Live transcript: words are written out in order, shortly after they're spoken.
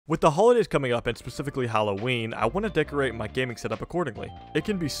With the holidays coming up and specifically Halloween, I want to decorate my gaming setup accordingly. It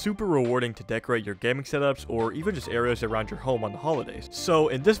can be super rewarding to decorate your gaming setups or even just areas around your home on the holidays. So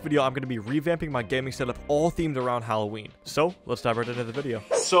in this video, I'm going to be revamping my gaming setup all themed around Halloween. So let's dive right into the video.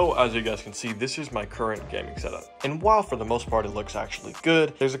 So as you guys can see, this is my current gaming setup. And while for the most part it looks actually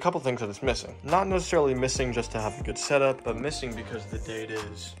good, there's a couple things that it's missing. Not necessarily missing just to have a good setup, but missing because the date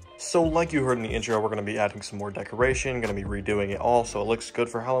is... So like you heard in the intro, we're going to be adding some more decoration, going to be redoing it all so it looks good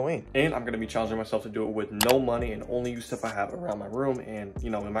for Halloween. And I'm going to be challenging myself to do it with no money and only use stuff I have around my room and,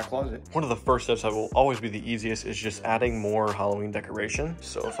 you know, in my closet. One of the first steps that will always be the easiest is just adding more Halloween decoration.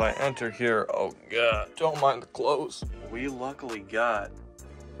 So if I enter here, oh god, don't mind the clothes. We luckily got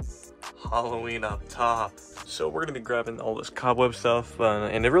Halloween up top. So we're going to be grabbing all this cobweb stuff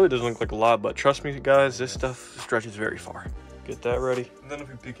and it really doesn't look like a lot, but trust me guys, this stuff stretches very far. Get that ready. And then if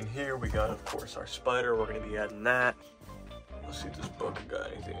we peek in here, we got, of course, our spider. We're going to be adding that. Let's see if this book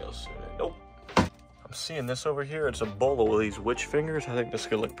got anything else in it. Nope. I'm seeing this over here. It's a bolo with these witch fingers. I think this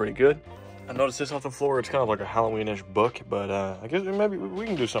could look pretty good. I noticed this off the floor. It's kind of like a Halloween-ish book, but I guess maybe we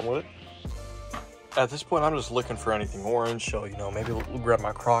can do something with it. At this point, I'm just looking for anything orange. So, you know, maybe we'll grab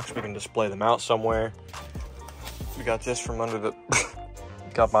my Crocs. We can display them out somewhere. We got this from under the...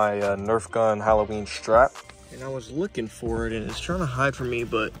 got my Nerf gun Halloween strap. And I was looking for it and it's trying to hide from me,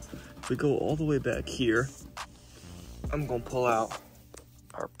 but if we go all the way back here, I'm gonna pull out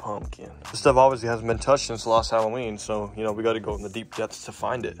our pumpkin. This stuff obviously hasn't been touched since last Halloween, so, you know, we gotta go in the deep depths to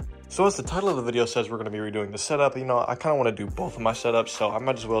find it. So as the title of the video says, we're gonna be redoing the setup. You know, I kinda wanna do both of my setups, so I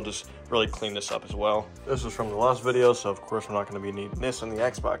might as well just really clean this up as well. This is from the last video, so of course we're not gonna be needing this in the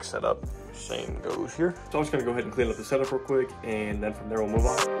Xbox setup. Same goes here. So I'm just gonna go ahead and clean up the setup real quick, and then from there we'll move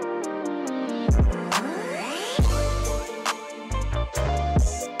on.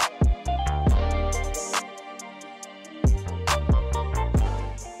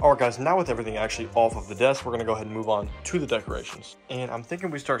 Alright guys, now with everything actually off of the desk, we're going to go ahead and move on to the decorations. And I'm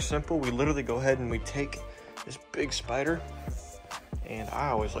thinking we start simple. We literally go ahead and we take this big spider, and I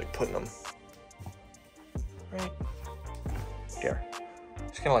always like putting them right there.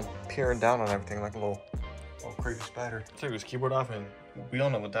 Just kind of like peering down on everything like a little creepy spider. Take this keyboard off and we all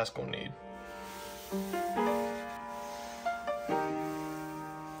know what that's going to need.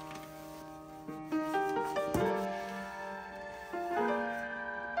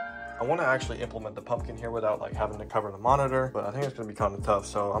 I want to actually implement the pumpkin here without like having to cover the monitor, but I think it's going to be kind of tough,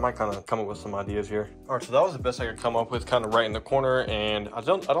 so I might kind of come up with some ideas here. All right, so that was the best I could come up with, kind of right in the corner, and I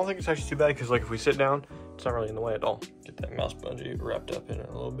don't think it's actually too bad because like if we sit down, it's not really in the way at all. Get that mouse bungee wrapped up in it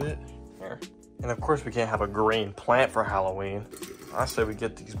a little bit there. And of course we can't have a green plant for Halloween. I say we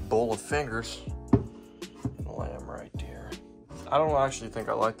get these bowl of fingers and lay them right there. I don't actually think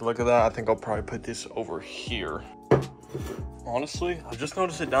I like the look of that. I think I'll probably put this over here. Honestly, I just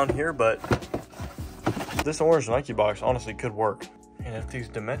noticed it down here, but this orange Nike box honestly could work. And if these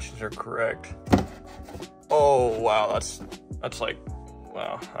dimensions are correct, oh wow, that's like,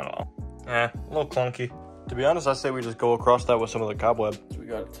 wow, I don't know, a little clunky. To be honest, I say we just go across that with some of the cobweb. So we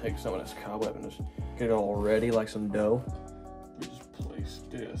gotta take some of this cobweb and just get it all ready like some dough. We just place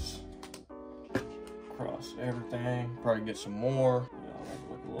this across everything. Probably get some more, you know, make it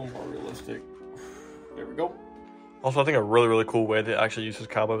look a little more realistic. There we go. Also, I think a really cool way to actually use this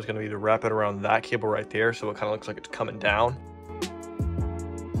cobweb is going to be to wrap it around that cable right there so it kind of looks like it's coming down.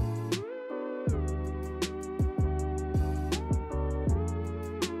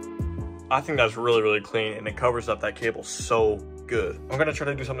 I think that's really clean and it covers up that cable so good. I'm going to try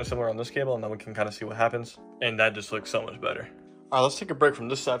to do something similar on this cable and then we can kind of see what happens. And that just looks so much better. All right, let's take a break from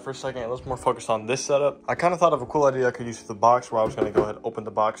this side for a second and let's more focus on this setup. I kind of thought of a cool idea I could use for the box where I was going to go ahead and open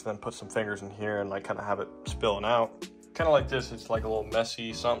the box and then put some fingers in here and like kind of have it spilling out. Kind of like this, it's like a little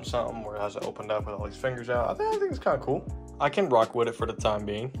messy something where it has it opened up with all these fingers out. I think it's kind of cool. I can rock with it for the time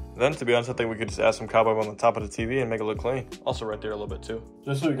being. Then to be honest, I think we could just add some cobweb on the top of the TV and make it look clean. Also right there a little bit too.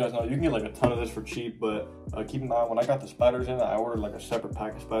 Just so you guys know, you can get like a ton of this for cheap, but keep in mind when I got the spiders in, I ordered like a separate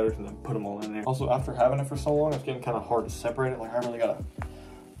pack of spiders and then put them all in there. Also, after having it for so long, it's getting kind of hard to separate it. Like I really gotta,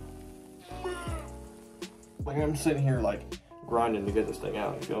 like I'm sitting here like grinding to get this thing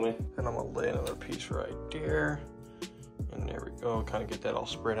out, you feel me? And I'm gonna lay another piece right there. And there we go, kind of get that all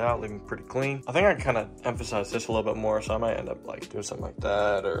spread out, looking pretty clean. I think I can kind of emphasize this a little bit more, so I might end up like doing something like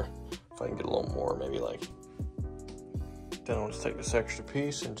that, or if I can get a little more, maybe like, then I'll just take this extra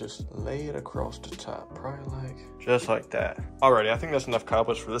piece and just lay it across the top, probably like, just like that. Alrighty, I think that's enough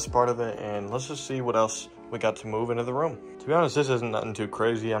cobwebs for this part of it, and let's just see what else we got to move into the room. To be honest, this isn't nothing too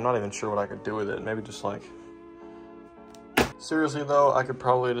crazy. I'm not even sure what I could do with it. Maybe just like Seriously though, I could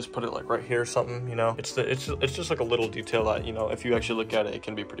probably just put it like right here or something, you know. It's just like a little detail that, you know, if you actually look at it, it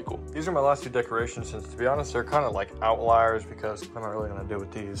can be pretty cool. These are my last 2 decorations, since to be honest, they're kind of like outliers because I'm not really gonna do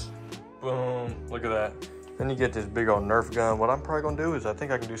with these. Boom, look at that. Then you get this big old Nerf gun. What I'm probably gonna do is I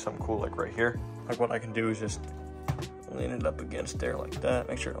think I can do something cool like right here. Like what I can do is just lean it up against there like that,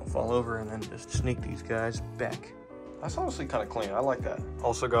 make sure it don't fall over, and then just sneak these guys back. That's honestly kind of clean. I like that.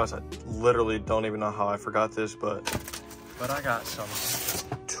 Also, guys, I literally don't even know how I forgot this, but I got some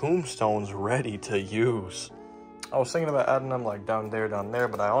tombstones ready to use. I was thinking about adding them like down there,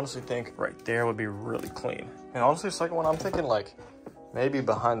 but I honestly think right there would be really clean. And honestly, the second one, I'm thinking like maybe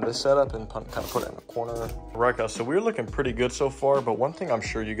behind this setup and kind of put it in the corner. All right, guys, so we're looking pretty good so far, but one thing I'm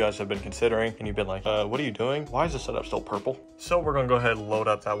sure you guys have been considering and you've been like, what are you doing? Why is the setup still purple? So we're gonna go ahead and load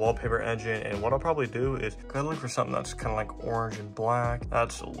up that wallpaper engine, and what I'll probably do is go ahead and look for something that's kind of like orange and black.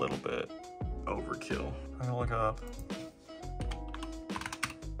 That's a little bit overkill. I'm gonna look up.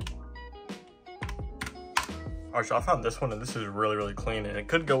 All right, so I found this one, and this is really, really clean, and it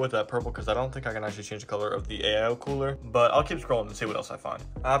could go with that purple because I don't think I can actually change the color of the AIO cooler, but I'll keep scrolling and see what else I find.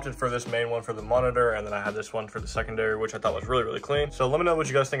 I opted for this main one for the monitor, and then I had this one for the secondary, which I thought was really, really clean. So let me know what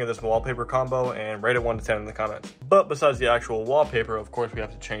you guys think of this wallpaper combo and rate it 1 to 10 in the comments. But besides the actual wallpaper, of course, we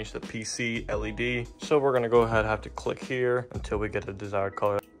have to change the PC LED. So we're gonna go ahead and have to click here until we get the desired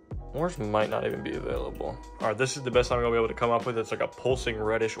color. Orange might not even be available. All right, this is the best I'm gonna be able to come up with. It's like a pulsing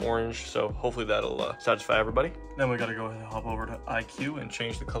reddish orange, so hopefully that'll satisfy everybody. Then we gotta go ahead and hop over to IQ and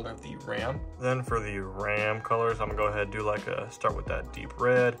change the color of the RAM. Then for the RAM colors, I'm gonna go ahead and do like start with that deep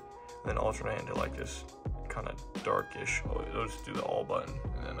red, and then alternate into like this kind of darkish. Oh, I'll just do the all button,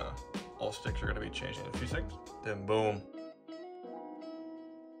 and then all sticks are gonna be changing in a few seconds. Then boom.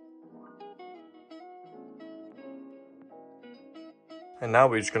 And now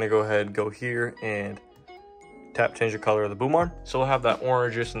we're just gonna go ahead and go here and tap change the color of the boom arm. So we'll have that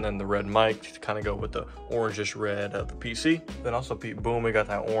orangish and then the red mic to kind of go with the orangish red of the PC. Then also boom, we got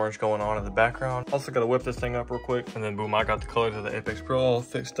that orange going on in the background. Also gotta whip this thing up real quick. And then boom, I got the colors of the Apex Pro all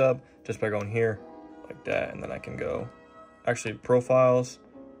fixed up just by going here like that. And then I can go actually profiles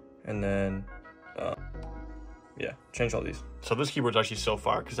and then yeah, change all these. So this keyboard's actually so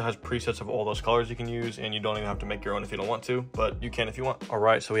fire because it has presets of all those colors you can use, and you don't even have to make your own if you don't want to, but you can if you want. All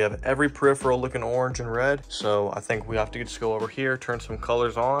right, so we have every peripheral looking orange and red. So I think we have to just go over here, turn some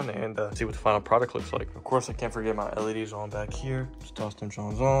colors on, and see what the final product looks like. Of course, I can't forget my LEDs on back here. Just toss them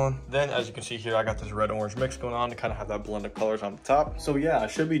Johns on. Then as you can see here, I got this red orange mix going on to kind of have that blend of colors on the top. So yeah, I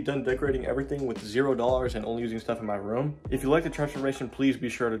should be done decorating everything with $0 and only using stuff in my room. If you like the transformation, please be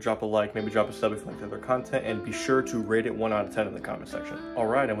sure to drop a like, maybe drop a sub if you like the other content, and be sure to rate it 1 out of 10 in the comment section. All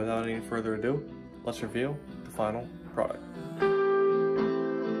right, and without any further ado, let's reveal the final product.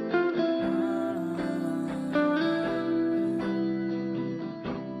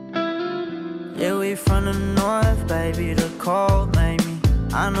 Yeah, we from the north, baby, the cold made me.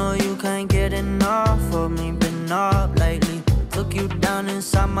 I know you can't get enough of me, been up lately. Took you down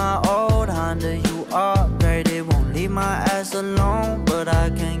inside my old Honda, you upgraded. Won't leave my ass alone, but I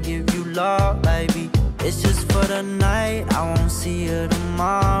can't give you love, baby. It's just for the night, I won't see you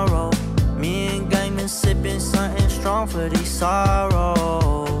tomorrow. Me and gang been sipping something strong for these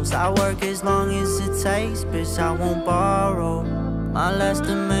sorrows. I work as long as it takes, bitch, I won't borrow. My last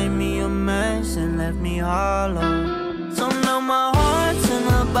done made me a mess and left me hollow. So now my heart's in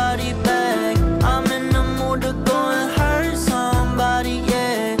a body bag.